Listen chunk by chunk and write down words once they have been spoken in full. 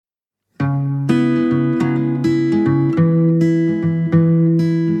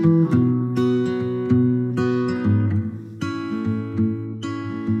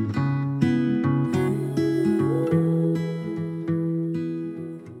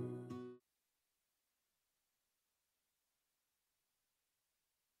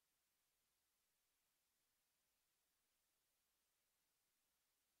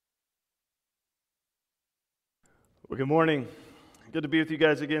Well, good morning. Good to be with you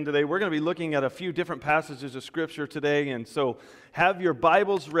guys again today. We're going to be looking at a few different passages of Scripture today, and so have your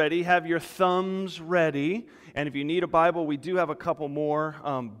Bibles ready, have your thumbs ready, and if you need a Bible, we do have a couple more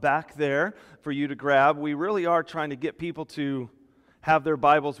back there for you to grab. We really are trying to get people to have their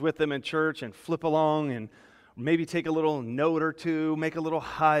Bibles with them in church and flip along and maybe take a little note or two, make a little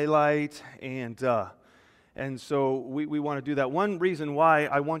highlight, and so we want to do that. One reason why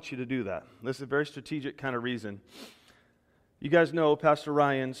I want you to do that, this is a very strategic kind of reason. You guys know Pastor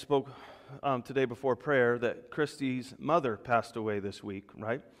Ryan spoke today before prayer that Christy's mother passed away this week,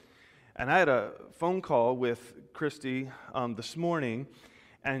 right? And I had a phone call with Christy this morning,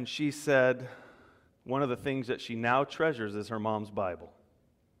 and she said one of the things that she now treasures is her mom's Bible,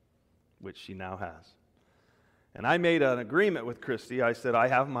 which she now has. And I made an agreement with Christy. I said, I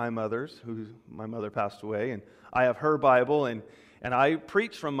have my mother's, my mother passed away, and I have her Bible, and I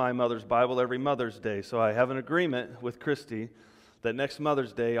preach from my mother's Bible every Mother's Day. So I have an agreement with Christy that next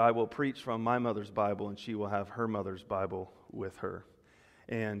Mother's Day I will preach from my mother's Bible, and she will have her mother's Bible with her.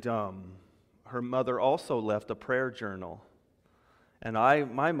 And her mother also left a prayer journal. And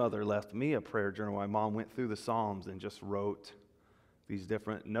my mother left me a prayer journal. My mom went through the Psalms and just wrote these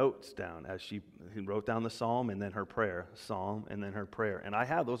different notes down as she wrote down the psalm and then her prayer, psalm and then her prayer. And I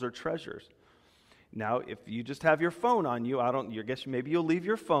have, those are treasures. Now, if you just have your phone on you, I guess maybe you'll leave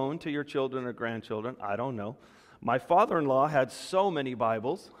your phone to your children or grandchildren. I don't know. My father-in-law had so many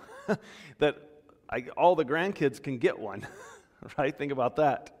Bibles that all the grandkids can get one, right? Think about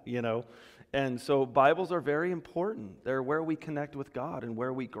that, you know. And so Bibles are very important. They're where we connect with God and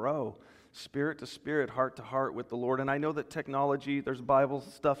where we grow, spirit to spirit, heart to heart with the Lord. And I know that technology, there's Bible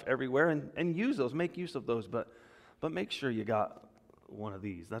stuff everywhere, and use those, make use of those, but make sure you got one of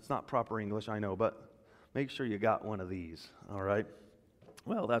these. That's not proper English, I know, but make sure you got one of these, all right?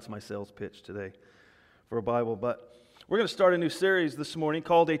 Well, that's my sales pitch today for a Bible, but we're going to start a new series this morning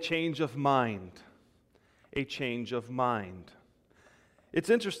called A Change of Mind. A Change of Mind. It's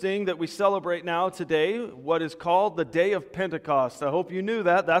interesting that we celebrate now today what is called the Day of Pentecost. I hope you knew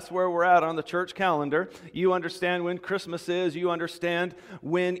that. That's where we're at on the church calendar. You understand when Christmas is. You understand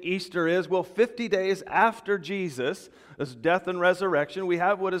when Easter is. Well, 50 days after Jesus' death and resurrection, we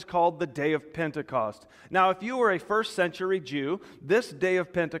have what is called the Day of Pentecost. Now, if you were a first century Jew, this Day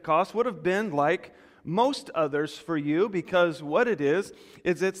of Pentecost would have been like most others for you, because what it is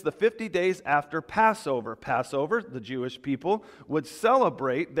it's the 50 days after Passover. Passover, the Jewish people would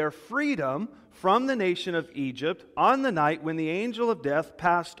celebrate their freedom from the nation of Egypt on the night when the angel of death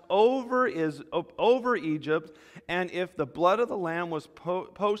passed over Egypt, and if the blood of the lamb was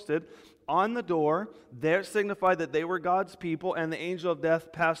posted on the door, there signified that they were God's people, and the angel of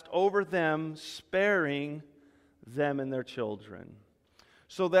death passed over them, sparing them and their children.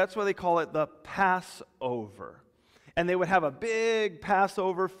 So that's why they call it the Passover. And they would have a big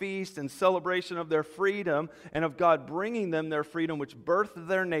Passover feast and celebration of their freedom and of God bringing them their freedom, which birthed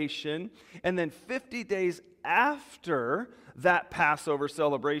their nation. And then 50 days after that Passover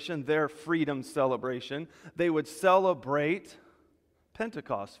celebration, their freedom celebration, they would celebrate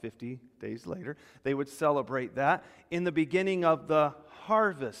Pentecost 50 days later. They would celebrate that in the beginning of the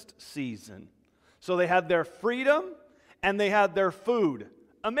harvest season. So they had their freedom and they had their food.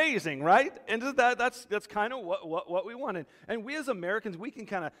 Amazing, right? And that's kind of what we wanted. And we as Americans, we can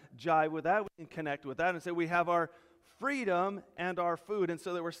kind of jive with that. We can connect with that and say we have our freedom and our food. And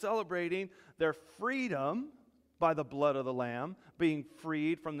so they were celebrating their freedom by the blood of the Lamb, being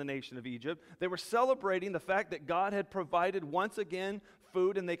freed from the nation of Egypt. They were celebrating the fact that God had provided once again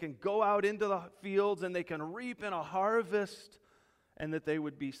food, and they can go out into the fields and they can reap in a harvest, and that they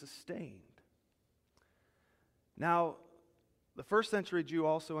would be sustained. Now, the first century Jew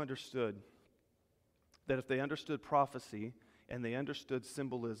also understood that if they understood prophecy and they understood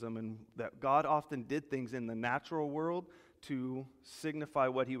symbolism, and that God often did things in the natural world to signify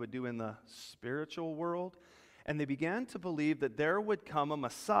what he would do in the spiritual world, and they began to believe that there would come a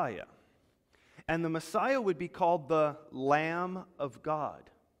Messiah, and the Messiah would be called the Lamb of God,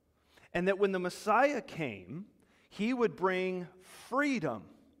 and that when the Messiah came, he would bring freedom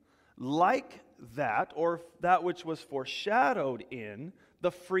like that, or that which was foreshadowed in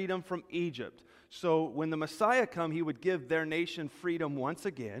the freedom from Egypt. So when the Messiah come, he would give their nation freedom once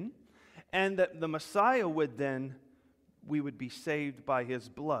again, and that the Messiah would then we would be saved by his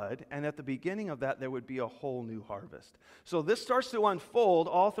blood, and at the beginning of that, there would be a whole new harvest. So this starts to unfold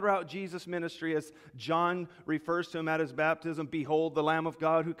all throughout Jesus' ministry as John refers to him at his baptism, "Behold the Lamb of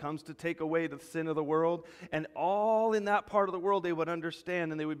God who comes to take away the sin of the world." And all in that part of the world they would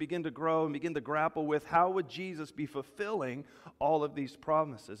understand, and they would begin to grow and begin to grapple with how would Jesus be fulfilling all of these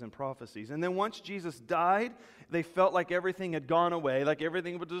promises and prophecies. And then once Jesus died, they felt like everything had gone away, like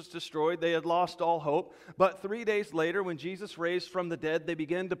everything was destroyed. They had lost all hope. But 3 days later, when Jesus raised from the dead, they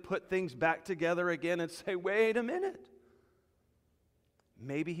began to put things back together again and say, wait a minute.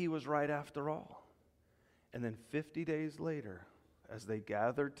 Maybe he was right after all. And then 50 days later, as they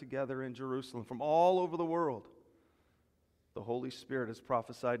gathered together in Jerusalem from all over the world, the Holy Spirit is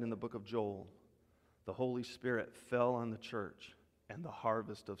prophesied in the book of Joel. The Holy Spirit fell on the church, and the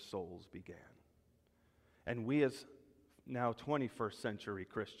harvest of souls began. And we as now 21st century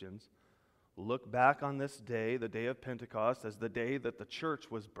Christians look back on this day, the day of Pentecost, as the day that the church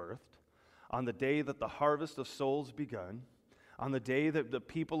was birthed, on the day that the harvest of souls begun, on the day that the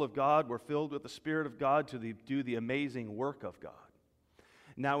people of God were filled with the Spirit of God to do the amazing work of God.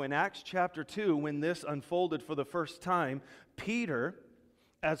 Now in Acts chapter 2, when this unfolded for the first time, Peter,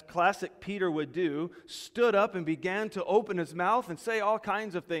 as classic Peter would do, stood up and began to open his mouth and say all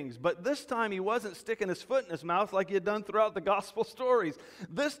kinds of things. But this time he wasn't sticking his foot in his mouth like he had done throughout the gospel stories.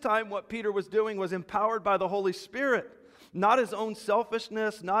 This time what Peter was doing was empowered by the Holy Spirit. Not his own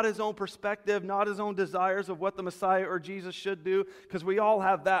selfishness, not his own perspective, not his own desires of what the Messiah or Jesus should do, because we all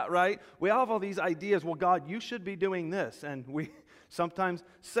have that, right? We all have all these ideas, well, God, you should be doing this. And we sometimes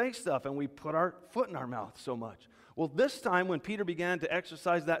say stuff and we put our foot in our mouth so much. Well, this time when Peter began to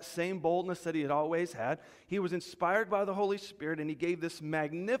exercise that same boldness that he had always had, he was inspired by the Holy Spirit and he gave this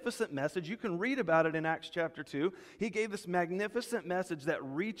magnificent message. You can read about it in Acts chapter 2. He gave this magnificent message that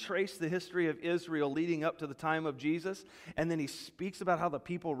retraced the history of Israel leading up to the time of Jesus. And then he speaks about how the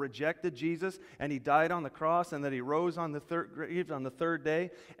people rejected Jesus and he died on the cross and that he rose on the third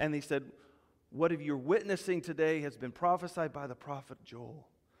day. And he said, what you're witnessing today has been prophesied by the prophet Joel.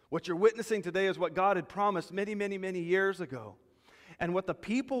 What you're witnessing today is what God had promised many, many, many years ago. And what the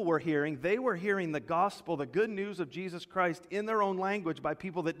people were hearing, they were hearing the gospel, the good news of Jesus Christ in their own language by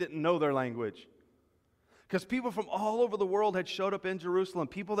people that didn't know their language. Because people from all over the world had showed up in Jerusalem,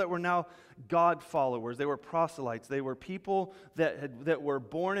 people that were now God followers. They were proselytes. They were people that were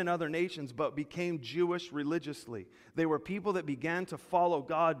born in other nations but became Jewish religiously. They were people that began to follow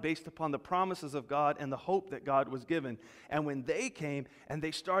God based upon the promises of God and the hope that God was given. And when they came and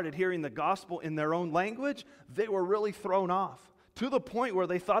they started hearing the gospel in their own language, they were really thrown off to the point where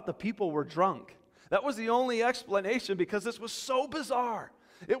they thought the people were drunk. That was the only explanation because this was so bizarre.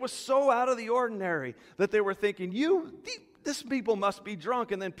 It was so out of the ordinary that they were thinking, this people must be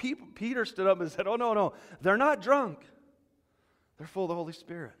drunk. And then Peter stood up and said, oh, no, they're not drunk. They're full of the Holy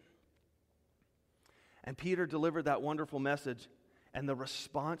Spirit. And Peter delivered that wonderful message. And the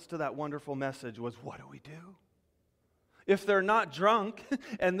response to that wonderful message was, what do we do? If they're not drunk,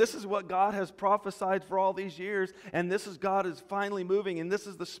 and this is what God has prophesied for all these years, and this is God is finally moving, and this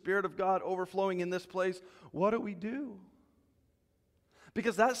is the Spirit of God overflowing in this place, what do we do?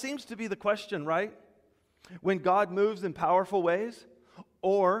 Because that seems to be the question, right? When God moves in powerful ways,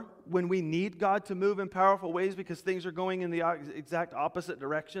 or when we need God to move in powerful ways because things are going in the exact opposite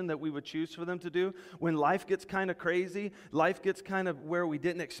direction that we would choose for them to do, when life gets kind of crazy, life gets kind of where we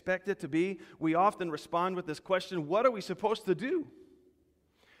didn't expect it to be, we often respond with this question, what are we supposed to do?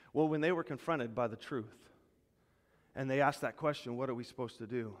 Well, when they were confronted by the truth, and they asked that question, what are we supposed to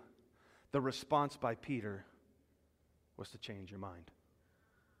do? The response by Peter was to change your mind.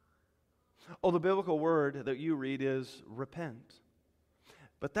 Oh, the biblical word that you read is repent.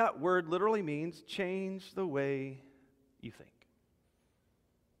 But that word literally means change the way you think.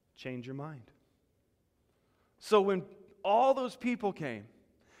 Change your mind. So when all those people came,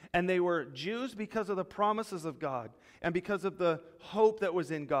 and they were Jews because of the promises of God, and because of the hope that was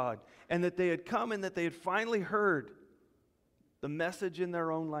in God, and that they had come and that they had finally heard the message in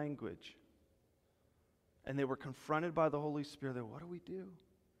their own language, and they were confronted by the Holy Spirit, what do we do?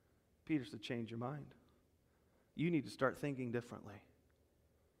 Peter said, change your mind. You need to start thinking differently.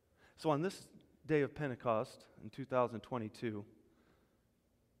 So on this day of Pentecost in 2022,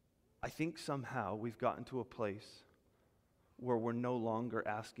 I think somehow we've gotten to a place where we're no longer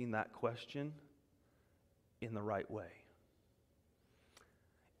asking that question in the right way.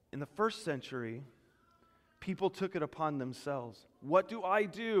 In the first century, people took it upon themselves. What do I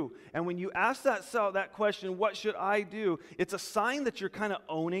do? And when you ask that question, what should I do? It's a sign that you're kind of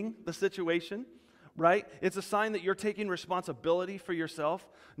owning the situation, right? It's a sign that you're taking responsibility for yourself.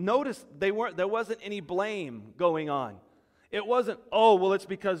 Notice there wasn't any blame going on. It wasn't, oh, well, it's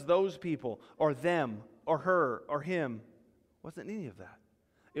because those people, or them, or her, or him. It wasn't any of that.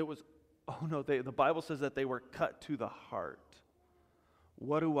 It was, oh no, the Bible says that they were cut to the heart.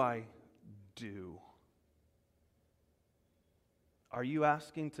 What do I do? Are you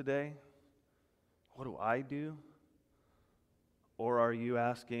asking today, what do I do? Or are you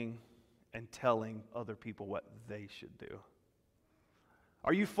asking and telling other people what they should do?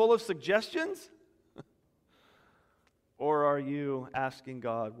 Are you full of suggestions? Or are you asking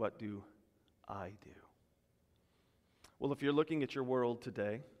God, what do I do? Well, if you're looking at your world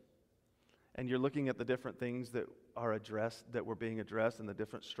today, and you're looking at the different things that are addressed, that were being addressed, and the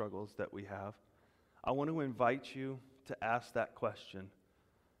different struggles that we have, I want to invite you to ask that question,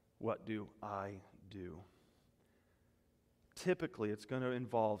 what do I do? Typically, it's going to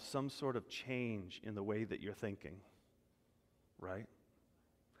involve some sort of change in the way that you're thinking, right?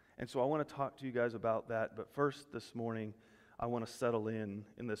 And so I want to talk to you guys about that, but first this morning, I want to settle in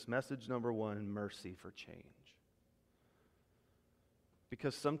this message number 1, mercy for change.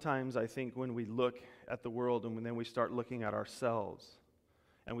 Because sometimes I think when we look at the world and then we start looking at ourselves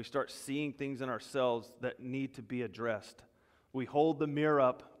and we start seeing things in ourselves that need to be addressed, we hold the mirror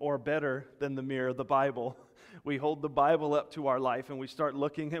up, or better than the mirror, the Bible. We hold the Bible up to our life and we start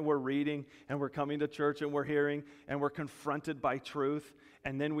looking and we're reading and we're coming to church and we're hearing and we're confronted by truth.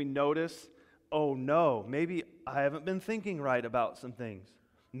 And then we notice, oh no, maybe I haven't been thinking right about some things.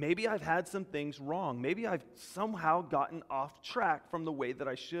 Maybe I've had some things wrong. Maybe I've somehow gotten off track from the way that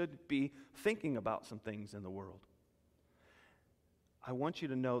I should be thinking about some things in the world. I want you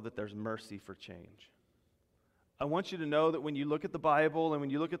to know that there's mercy for change. I want you to know that when you look at the Bible and when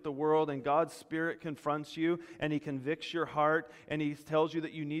you look at the world and God's Spirit confronts you and He convicts your heart and He tells you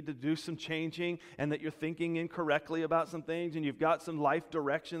that you need to do some changing and that you're thinking incorrectly about some things and you've got some life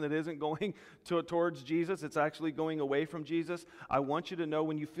direction that isn't going towards Jesus, it's actually going away from Jesus. I want you to know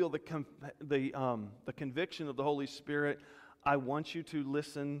when you feel the conviction of the Holy Spirit, I want you to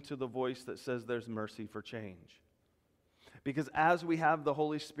listen to the voice that says there's mercy for change. Because as we have the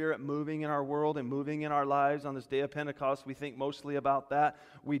Holy Spirit moving in our world and moving in our lives on this day of Pentecost, we think mostly about that.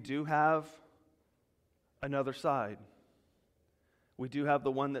 We do have another side. We do have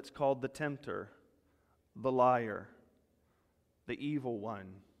the one that's called the tempter, the liar, the evil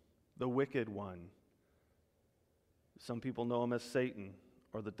one, the wicked one. Some people know him as Satan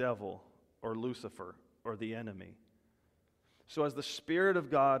or the devil or Lucifer or the enemy. So as the Spirit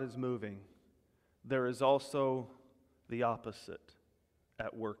of God is moving, there is also the opposite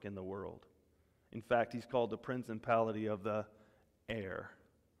at work in the world. In fact, he's called the principality of the air,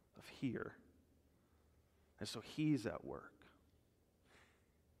 of here. And so he's at work.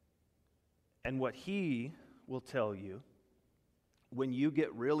 And what he will tell you, when you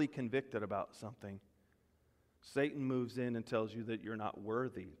get really convicted about something, Satan moves in and tells you that you're not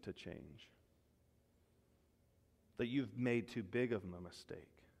worthy to change, that you've made too big of a mistake,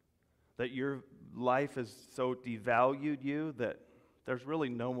 that your life has so devalued you that there's really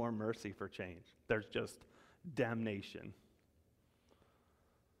no more mercy for change. There's just damnation.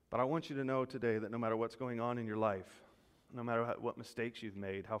 But I want you to know today that no matter what's going on in your life, no matter what mistakes you've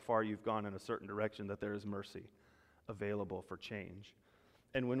made, how far you've gone in a certain direction, that there is mercy available for change.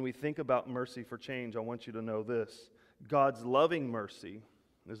 And when we think about mercy for change, I want you to know this. God's loving mercy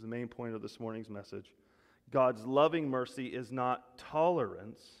is the main point of this morning's message. God's loving mercy is not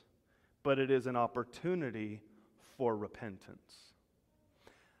tolerance, but it is an opportunity for repentance.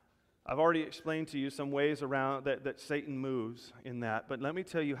 I've already explained to you some ways around that Satan moves in that, but let me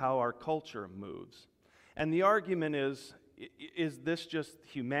tell you how our culture moves. And the argument is this just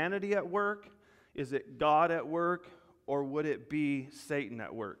humanity at work? Is it God at work? Or would it be Satan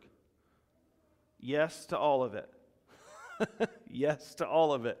at work? Yes to all of it. Yes to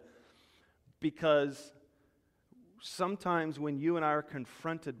all of it. Because sometimes when you and I are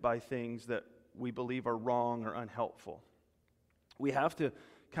confronted by things that we believe are wrong or unhelpful, we have to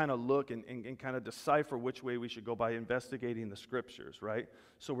kind of look and kind of decipher which way we should go by investigating the Scriptures, right?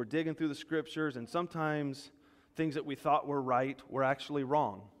 So we're digging through the Scriptures, and sometimes things that we thought were right were actually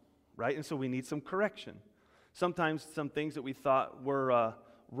wrong, right? And so we need some correction. Sometimes some things that we thought were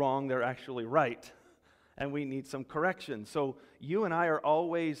wrong, they're actually right, and we need some correction. So you and I are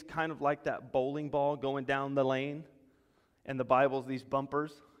always kind of like that bowling ball going down the lane, and the Bible's these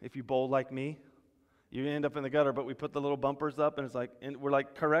bumpers. If you bowl like me, you end up in the gutter, but we put the little bumpers up, and we're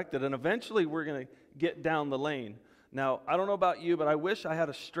like corrected, and eventually we're going to get down the lane. Now, I don't know about you, but I wish I had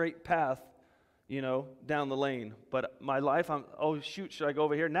a straight path, down the lane. But my life, shoot, should I go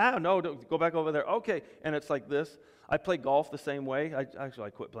over here? No, don't go back over there. Okay, and it's like this. I play golf the same way. I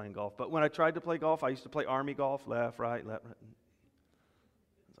quit playing golf. But when I tried to play golf, I used to play Army golf, left, right, left, right.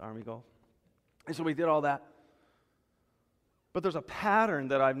 It's Army golf. And so we did all that. But there's a pattern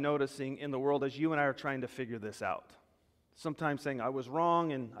that I'm noticing in the world as you and I are trying to figure this out. Sometimes saying I was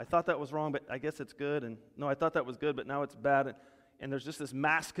wrong, and I thought that was wrong, but I guess it's good. And no, I thought that was good, but now it's bad. And there's just this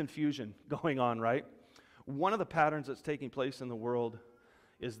mass confusion going on, right? One of the patterns that's taking place in the world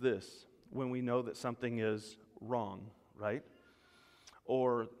is this: when we know that something is wrong, right?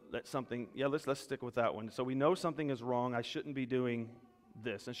 Or that something, let's stick with that one. So we know something is wrong. I shouldn't be doing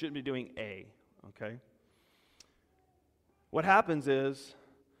this. I shouldn't be doing A, okay? What happens is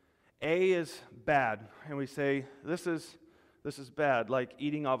A is bad, and we say this is bad, like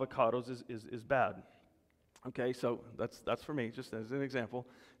eating avocados is bad. Okay, so that's for me, just as an example.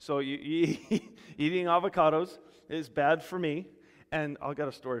 So eating avocados is bad for me, and I'll get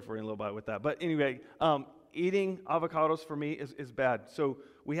a story for you in a little bit with that. But anyway, eating avocados for me is bad. So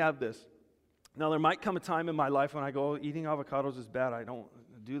we have this. Now, there might come a time in my life when I go, eating avocados is bad. I don't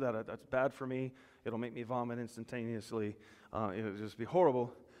do that. That's bad for me. It'll make me vomit instantaneously. It'll just be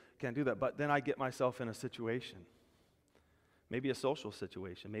horrible. Can't do that. But then I get myself in a situation, maybe a social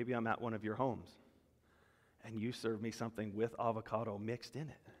situation. Maybe I'm at one of your homes, and you serve me something with avocado mixed in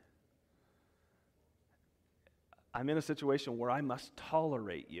it. I'm in a situation where I must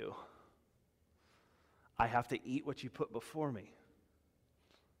tolerate you. I have to eat what you put before me.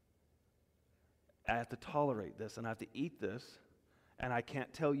 I have to tolerate this, and I have to eat this, and I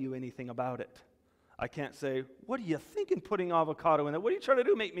can't tell you anything about it. I can't say, what are you thinking putting avocado in it? What are you trying to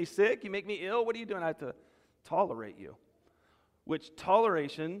do, make me sick? You make me ill? What are you doing? I have to tolerate you. Which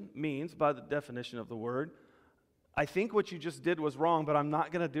toleration means, by the definition of the word, I think what you just did was wrong, but I'm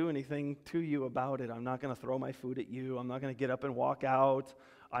not going to do anything to you about it. I'm not going to throw my food at you. I'm not going to get up and walk out.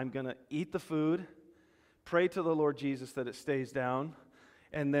 I'm going to eat the food, pray to the Lord Jesus that it stays down,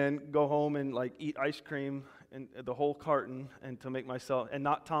 and then go home and eat ice cream and the whole carton, and to make myself, and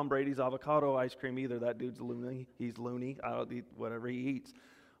not Tom Brady's avocado ice cream either. That dude's loony. He's loony. I'll eat whatever he eats.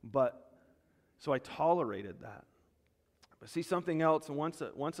 But so I tolerated that. But see, something else, once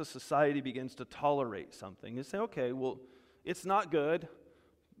a society begins to tolerate something, you say, okay, well, it's not good,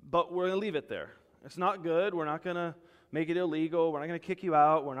 but we're going to leave it there. It's not good. We're not going to make it illegal. We're not going to kick you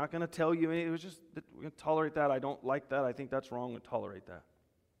out. We're not going to tell you anything. It was just, we're going to tolerate that. I don't like that. I think that's wrong. We'll tolerate that.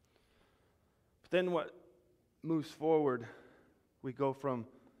 But then what moves forward, we go from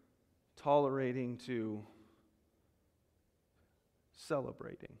tolerating to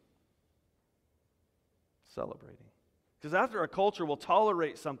celebrating. Celebrating. Because after a culture will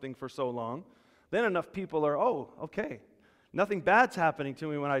tolerate something for so long, then enough people are, okay, nothing bad's happening to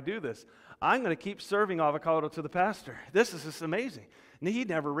me when I do this. I'm going to keep serving avocado to the pastor. This is just amazing. And he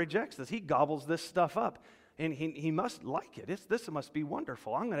never rejects this. He gobbles this stuff up. And he must like it. This must be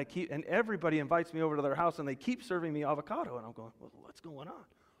wonderful. I'm going to keep, and everybody invites me over to their house, and they keep serving me avocado. And I'm going, well, what's going on?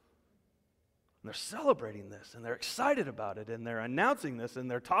 And they're celebrating this, and they're excited about it, and they're announcing this, and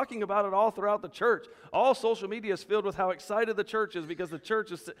they're talking about it all throughout the church. All social media is filled with how excited the church is because the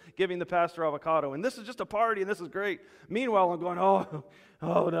church is giving the pastor avocado. And this is just a party, and this is great. Meanwhile, I'm going, oh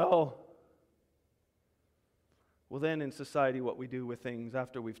no. Well, then in society, what we do with things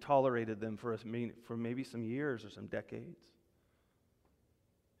after we've tolerated them for maybe some years or some decades,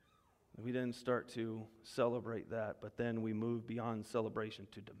 we then start to celebrate that, but then we move beyond celebration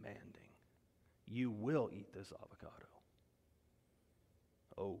to demanding. You will eat this avocado.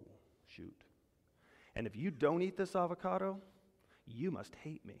 Oh, shoot. And if you don't eat this avocado, you must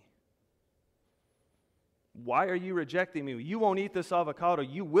hate me. Why are you rejecting me? You won't eat this avocado.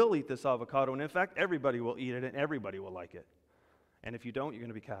 You will eat this avocado. And in fact, everybody will eat it and everybody will like it. And if you don't, you're going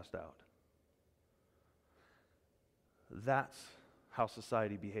to be cast out. That's how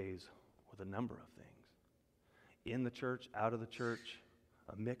society behaves with a number of things. In the church, out of the church,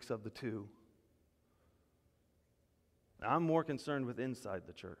 a mix of the two. Now, I'm more concerned with inside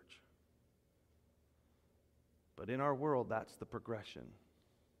the church. But in our world, that's the progression.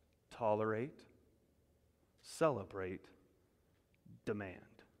 Tolerate, celebrate, demand.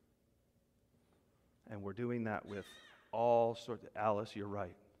 And we're doing that with all sorts. Alice, you're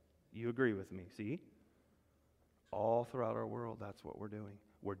right. You agree with me, see? All throughout our world, that's what we're doing.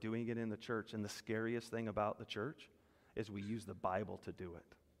 We're doing it in the church. And the scariest thing about the church is we use the Bible to do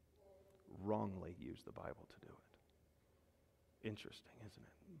it. Wrongly use the Bible to do it. Interesting, isn't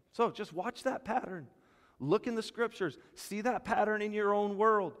it? So just watch that pattern. Look in the scriptures. See that pattern in your own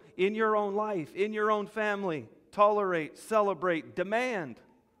world, in your own life, in your own family. Tolerate, celebrate, demand.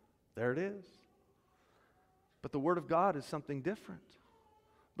 There it is. But the Word of God is something different.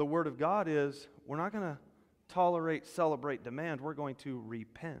 The Word of God is, we're not going to tolerate, celebrate, demand. We're going to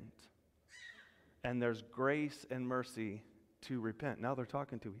repent. And there's grace and mercy to repent. Now they're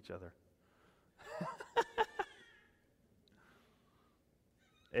talking to each other.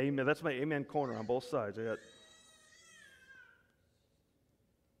 Amen. That's my amen corner on both sides.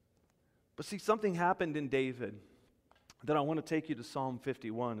 But see, something happened in David that I want to take you to Psalm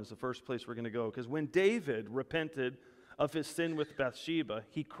 51 is the first place we're going to go. Because when David repented of his sin with Bathsheba,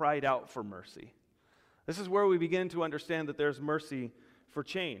 he cried out for mercy. This is where we begin to understand that there's mercy for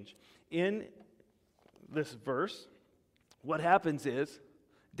change. In this verse, what happens is,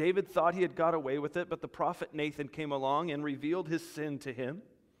 David thought he had got away with it, but the prophet Nathan came along and revealed his sin to him.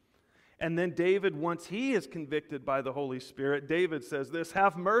 And then David, once he is convicted by the Holy Spirit, David says this,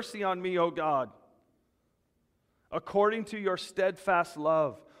 "Have mercy on me, O God, according to your steadfast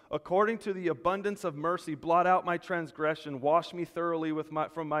love, according to the abundance of mercy, blot out my transgression, wash me thoroughly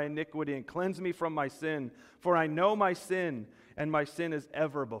from my iniquity, and cleanse me from my sin. For I know my sin, and my sin is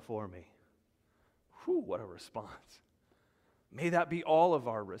ever before me." Whew, what a response. May that be all of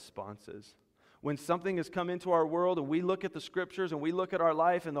our responses. When something has come into our world and we look at the Scriptures and we look at our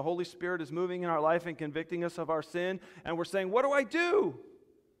life and the Holy Spirit is moving in our life and convicting us of our sin, and we're saying, what do I do?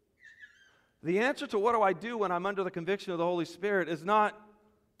 The answer to what do I do when I'm under the conviction of the Holy Spirit is not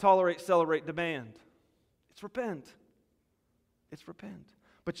tolerate, celebrate, demand. It's repent. It's repent.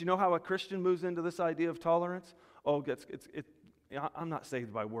 But you know how a Christian moves into this idea of tolerance? Oh, I'm not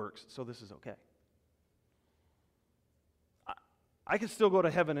saved by works, so this is okay. I can still go to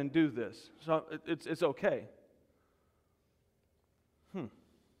heaven and do this, so it's okay. And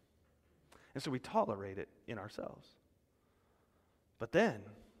so we tolerate it in ourselves. But then,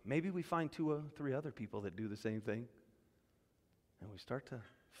 maybe we find 2 or 3 other people that do the same thing, and we start to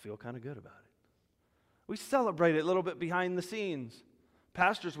feel kind of good about it. We celebrate it a little bit behind the scenes.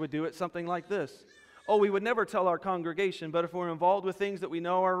 Pastors would do it something like this. Oh, we would never tell our congregation, but if we're involved with things that we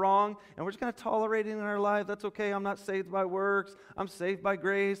know are wrong, and we're just going to tolerate it in our life, that's okay, I'm not saved by works, I'm saved by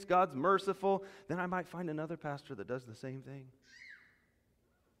grace, God's merciful, then I might find another pastor that does the same thing.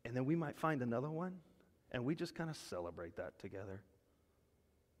 And then we might find another one, and we just kind of celebrate that together.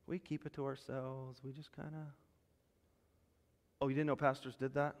 We keep it to ourselves, we just kind of, oh, you didn't know pastors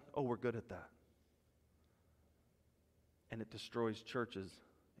did that? Oh, we're good at that. And it destroys churches,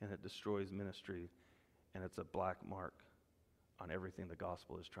 and it destroys ministry. And it's a black mark on everything the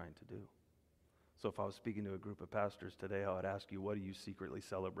gospel is trying to do. So if I was speaking to a group of pastors today, I would ask you, what are you secretly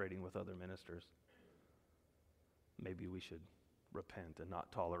celebrating with other ministers? Maybe we should repent and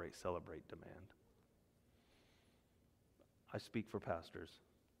not tolerate, celebrate, demand. I speak for pastors.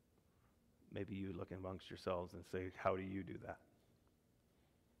 Maybe you look amongst yourselves and say, how do you do that?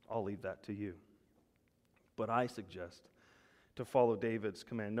 I'll leave that to you. But I suggest to follow David's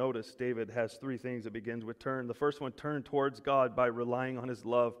command. Notice David has 3 things that begins with turn. The first one, turn towards God by relying on his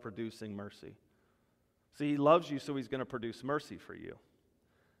love producing mercy. See, he loves you, so he's going to produce mercy for you.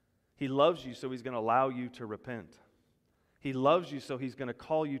 He loves you, so he's going to allow you to repent. He loves you, so he's going to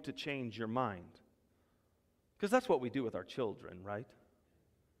call you to change your mind. Because that's what we do with our children, right?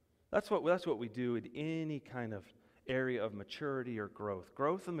 That's what we do in any kind of area of maturity or growth.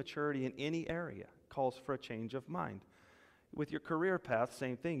 Growth and maturity in any area calls for a change of mind. With your career path,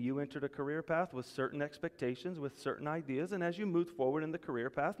 same thing. You entered a career path with certain expectations, with certain ideas, and as you moved forward in the career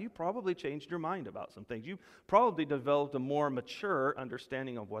path, you probably changed your mind about some things. You probably developed a more mature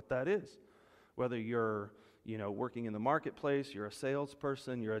understanding of what that is. Whether you're, working in the marketplace, you're a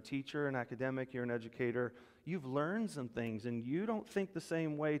salesperson, you're a teacher, an academic, you're an educator, you've learned some things, and you don't think the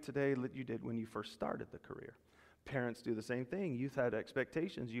same way today that you did when you first started the career. Parents do the same thing. You've had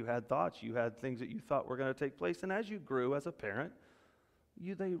expectations, you had thoughts, you had things that you thought were going to take place, and as you grew as a parent,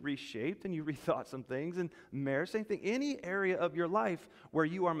 they reshaped and you rethought some things. And marriage, same thing. Any area of your life where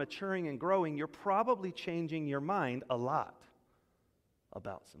you are maturing and growing, you're probably changing your mind a lot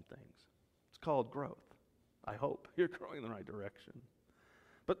about some things. It's called growth. I hope you're growing in the right direction.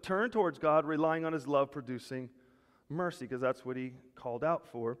 But turn towards God, relying on his love, producing mercy, because that's what he called out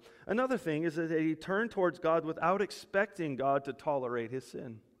for. Another thing is that he turned towards God without expecting God to tolerate his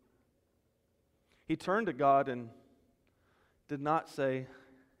sin. He turned to God and did not say,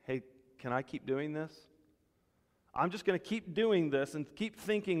 hey, can I keep doing this? I'm just going to keep doing this and keep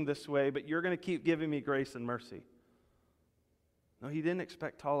thinking this way, but you're going to keep giving me grace and mercy. No, he didn't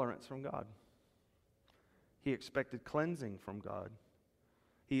expect tolerance from God. He expected cleansing from God.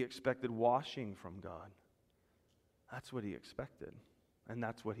 He expected washing from God. That's what he expected. And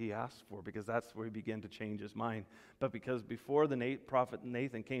that's what he asked for, because that's where he began to change his mind. But because before the prophet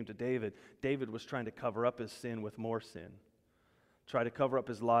Nathan came to David, David was trying to cover up his sin with more sin. Tried to cover up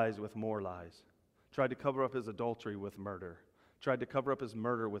his lies with more lies. Tried to cover up his adultery with murder. Tried to cover up his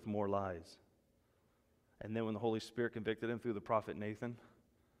murder with more lies. And then when the Holy Spirit convicted him through the prophet Nathan,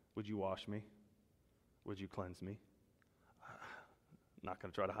 would you wash me? Would you cleanse me? I'm not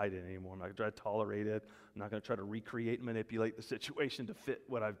going to try to hide it anymore. I'm not going to try to tolerate it. I'm not going to try to recreate and manipulate the situation to fit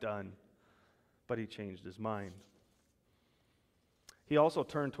what I've done. But he changed his mind. He also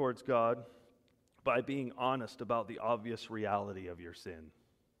turned towards God by being honest about the obvious reality of your sin.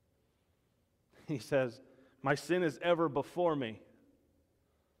 He says, my sin is ever before me.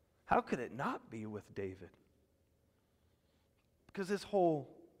 How could it not be with David? Because his whole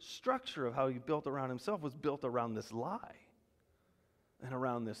structure of how he built around himself was built around this lie and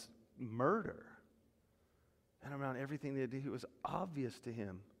around this murder and around everything that he was obvious to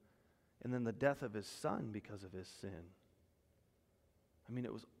him. And then the death of his son because of his sin. I mean,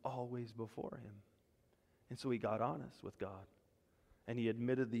 it was always before him. And so he got honest with God. And he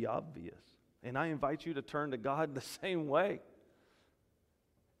admitted the obvious. And I invite you to turn to God the same way.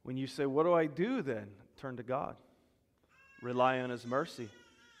 When you say, what do I do then? Turn to God. Rely on his mercy.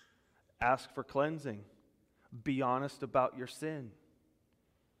 Ask for cleansing. Be honest about your sin.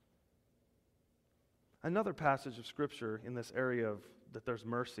 Another passage of Scripture in this area of that there's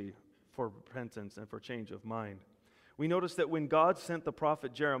mercy for repentance and for change of mind. We notice that when God sent the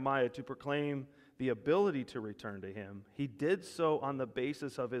prophet Jeremiah to proclaim the ability to return to him, he did so on the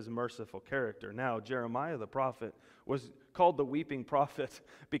basis of his merciful character. Now, Jeremiah the prophet was called the weeping prophet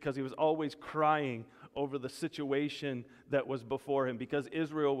because he was always crying over the situation that was before him, because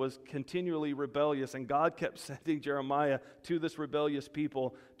Israel was continually rebellious, and God kept sending Jeremiah to this rebellious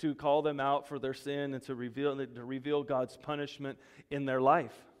people to call them out for their sin and to reveal God's punishment in their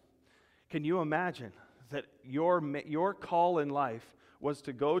life. Can you imagine that your call in life was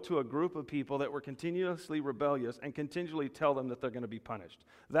to go to a group of people that were continuously rebellious and continually tell them that they're going to be punished?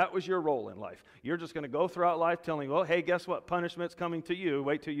 That was your role in life. You're just going to go throughout life telling, well, hey, guess what? Punishment's coming to you.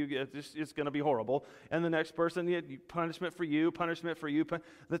 Wait till you get this. It's going to be horrible. And the next person, punishment for you, punishment for you.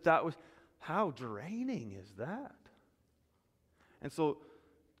 That was, how draining is that? And so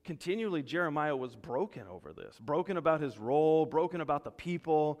continually Jeremiah was broken over this, broken about his role, broken about the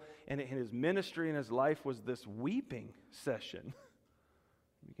people, and his ministry and his life was this weeping session.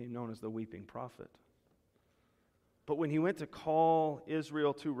 He became known as the weeping prophet. But when he went to call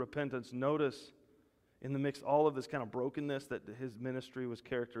Israel to repentance, notice in the mix all of this kind of brokenness that his ministry was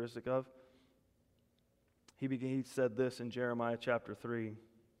characteristic of. He said this in Jeremiah chapter 3.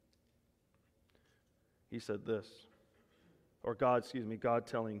 He said this. Or God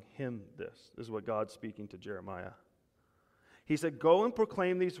telling him this. This is what God's speaking to Jeremiah. He said, go and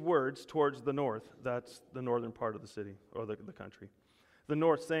proclaim these words towards the north. That's the northern part of the city, or the country. The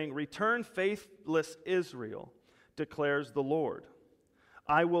north, saying, return, faithless Israel, declares the Lord.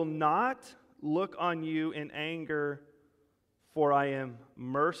 I will not look on you in anger, for I am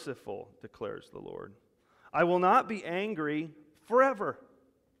merciful, declares the Lord. I will not be angry forever.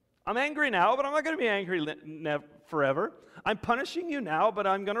 I'm angry now, but I'm not going to be angry forever. I'm punishing you now, but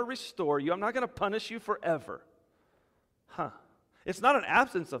I'm going to restore you. I'm not going to punish you forever. It's not an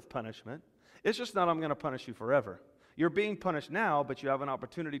absence of punishment. It's just not I'm going to punish you forever. You're being punished now, but you have an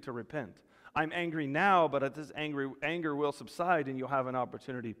opportunity to repent. I'm angry now, but this anger will subside, and you'll have an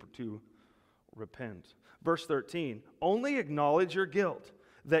opportunity to repent. Verse 13, only acknowledge your guilt,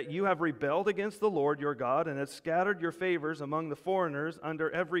 that you have rebelled against the Lord your God and have scattered your favors among the foreigners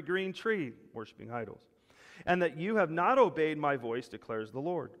under every green tree, worshiping idols, and that you have not obeyed my voice, declares the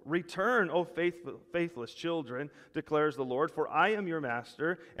Lord. Return, O faithless children, declares the Lord, for I am your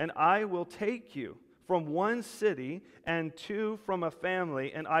master, and I will take you from one city and two from a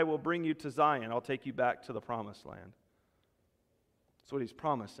family, and I will bring you to Zion. I'll take you back to the promised land. That's what he's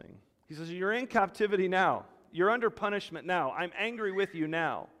promising. He says, you're in captivity now. You're under punishment now. I'm angry with you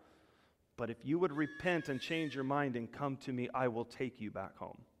now. But if you would repent and change your mind and come to me, I will take you back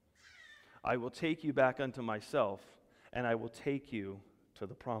home. I will take you back unto myself, and I will take you to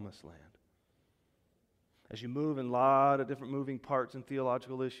the promised land. As you move in a lot of different moving parts and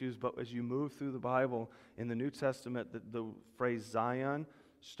theological issues, but as you move through the Bible, in the New Testament, the phrase Zion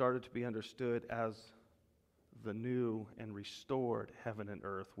started to be understood as the new and restored heaven and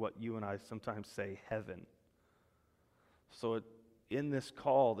earth, what you and I sometimes say heaven. So in this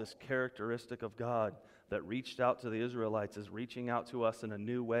call, this characteristic of God that reached out to the Israelites is reaching out to us in a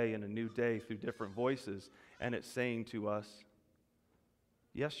new way, in a new day, through different voices, and it's saying to us,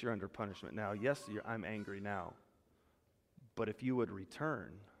 yes, you're under punishment now. Yes, I'm angry now. but if you would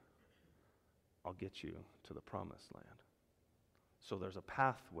return, I'll get you to the promised land. So there's a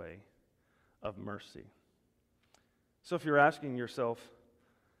pathway of mercy. So if you're asking yourself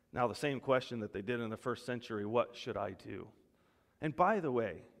now the same question that they did in the first century, what should I do? And by the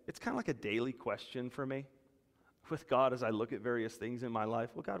way, it's kind of like a daily question for me with God as I look at various things in my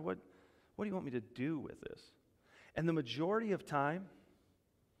life. Well, God, what do you want me to do with this? And the majority of time,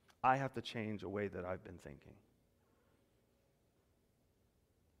 I have to change a way that I've been thinking.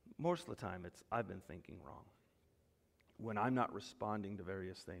 Most of the time, I've been thinking wrong. When I'm not responding to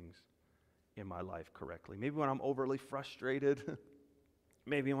various things in my life correctly. Maybe when I'm overly frustrated.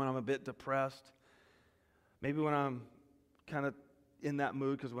 Maybe when I'm a bit depressed. Maybe when I'm kind of in that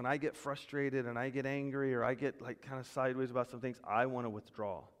mood, because when I get frustrated and I get angry or I get like kind of sideways about some things, I want to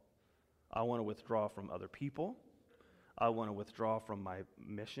withdraw. I want to withdraw from other people. I want to withdraw from my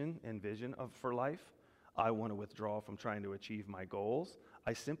mission and vision for life. I want to withdraw from trying to achieve my goals.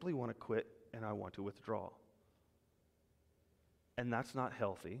 I simply want to quit and I want to withdraw. And that's not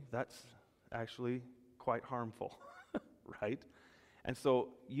healthy. That's actually quite harmful, right? And so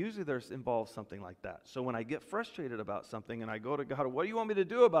usually involves something like that. So when I get frustrated about something and I go to God, what do you want me to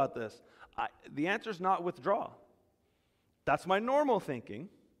do about this? The answer is not withdraw. That's my normal thinking.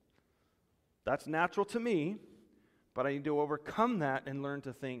 That's natural to me. But I need to overcome that and learn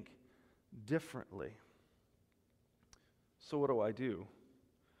to think differently. So what do I do?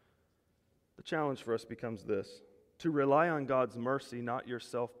 The challenge for us becomes this: to rely on God's mercy, not your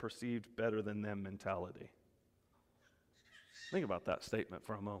self-perceived better than them mentality. Think about that statement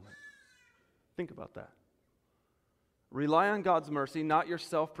for a moment. Think about that. Rely on God's mercy, not your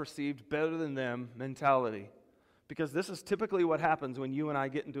self-perceived better than them mentality. Because this is typically what happens when you and I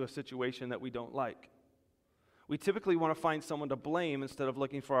get into a situation that we don't like. We typically want to find someone to blame instead of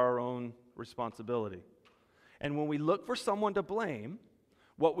looking for our own responsibility. And when we look for someone to blame,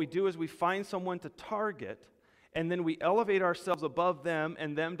 what we do is we find someone to target, and then we elevate ourselves above them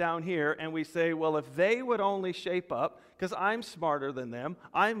and them down here, and we say, well, if they would only shape up, because I'm smarter than them,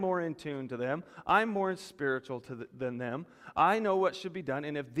 I'm more in tune to them, I'm more spiritual than them, I know what should be done,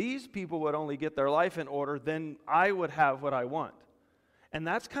 and if these people would only get their life in order, then I would have what I want. And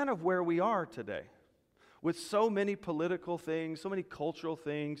that's kind of where we are today. With so many political things, so many cultural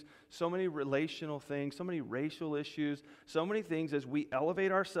things, so many relational things, so many racial issues, so many things, as we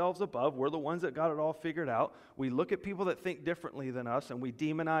elevate ourselves above, we're the ones that got it all figured out. We look at people that think differently than us and we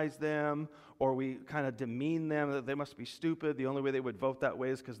demonize them, or we kind of demean them, that they must be stupid. The only way they would vote that way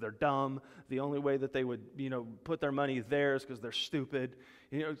is because they're dumb. The only way that they would, put their money there is because they're stupid.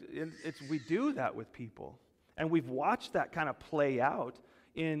 We do that with people. And we've watched that kind of play out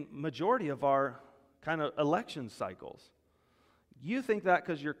in majority of our kind of election cycles. You think that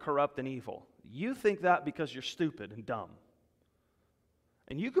because you're corrupt and evil. You think that because you're stupid and dumb.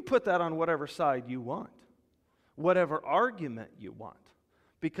 And you could put that on whatever side you want, whatever argument you want,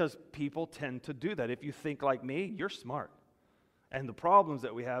 because people tend to do that. If you think like me, you're smart. And the problems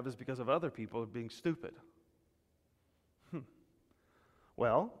that we have is because of other people being stupid.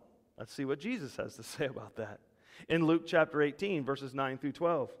 Well, let's see what Jesus has to say about that. In Luke chapter 18, verses 9 through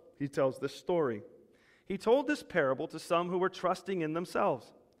 12, he tells this story. He told this parable to some who were trusting in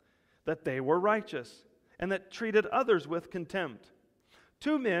themselves, that they were righteous, and that treated others with contempt.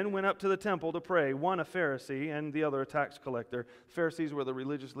 2 men went up to the temple to pray, one a Pharisee and the other a tax collector. Pharisees were the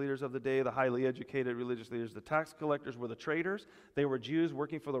religious leaders of the day, the highly educated religious leaders. The tax collectors were the traders. They were Jews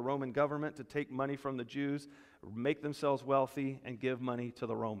working for the Roman government to take money from the Jews, make themselves wealthy, and give money to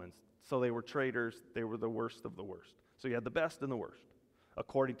the Romans. So they were traders. They were the worst of the worst. So you had the best and the worst,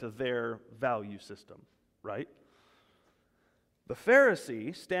 according to their value system. Right? The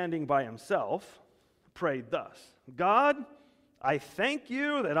Pharisee, standing by himself, prayed thus: God, I thank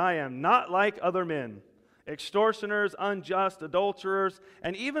you that I am not like other men, extortioners, unjust, adulterers,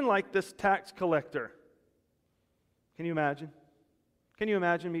 and even like this tax collector. Can you imagine? Can you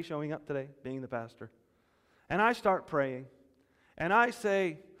imagine me showing up today, being the pastor? And I start praying, and I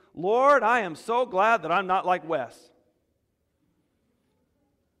say, Lord, I am so glad that I'm not like Wes.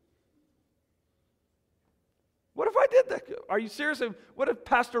 What if I did that? Are you serious? What if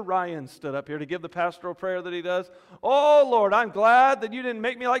Pastor Ryan stood up here to give the pastoral prayer that he does? Oh, Lord, I'm glad that you didn't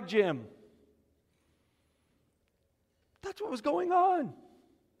make me like Jim. That's what was going on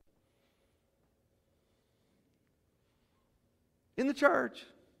in the church.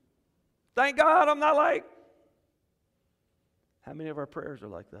 Thank God I'm not like. How many of our prayers are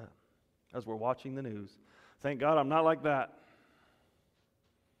like that as we're watching the news? Thank God I'm not like that.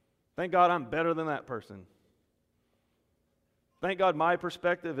 Thank God I'm better than that person. Thank God my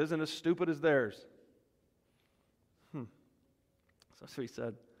perspective isn't as stupid as theirs. That's what he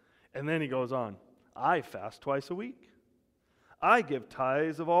said. And then he goes on, I fast twice a week. I give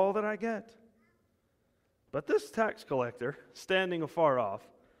tithes of all that I get. But this tax collector, standing afar off,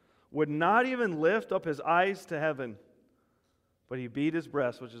 would not even lift up his eyes to heaven, but he beat his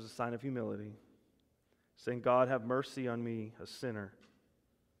breast, which is a sign of humility, saying, God, have mercy on me, a sinner.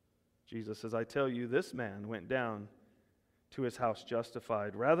 Jesus says, I tell you, this man went down to his house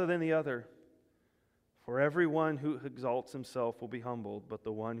justified rather than the other. For everyone who exalts himself will be humbled, but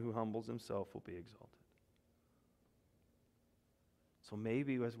the one who humbles himself will be exalted. So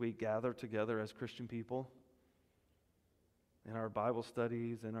maybe as we gather together as Christian people, in our Bible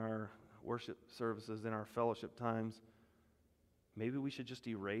studies, in our worship services, in our fellowship times, maybe we should just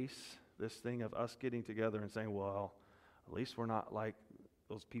erase this thing of us getting together and saying, well, at least we're not like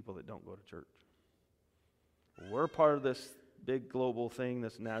those people that don't go to church. We're part of this big global thing,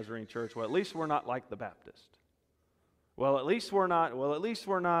 this Nazarene church. Well, at least we're not like the Baptist. Well, at least we're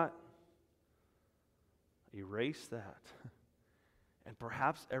not. Erase that. And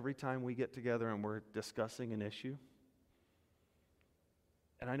perhaps every time we get together and we're discussing an issue,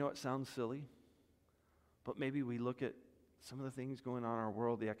 and I know it sounds silly, but maybe we look at some of the things going on in our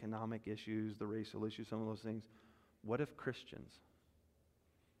world, the economic issues, the racial issues, some of those things. What if Christians,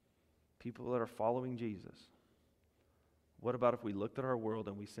 people that are following Jesus, what about if we looked at our world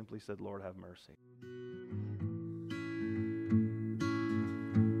and we simply said, Lord, have mercy?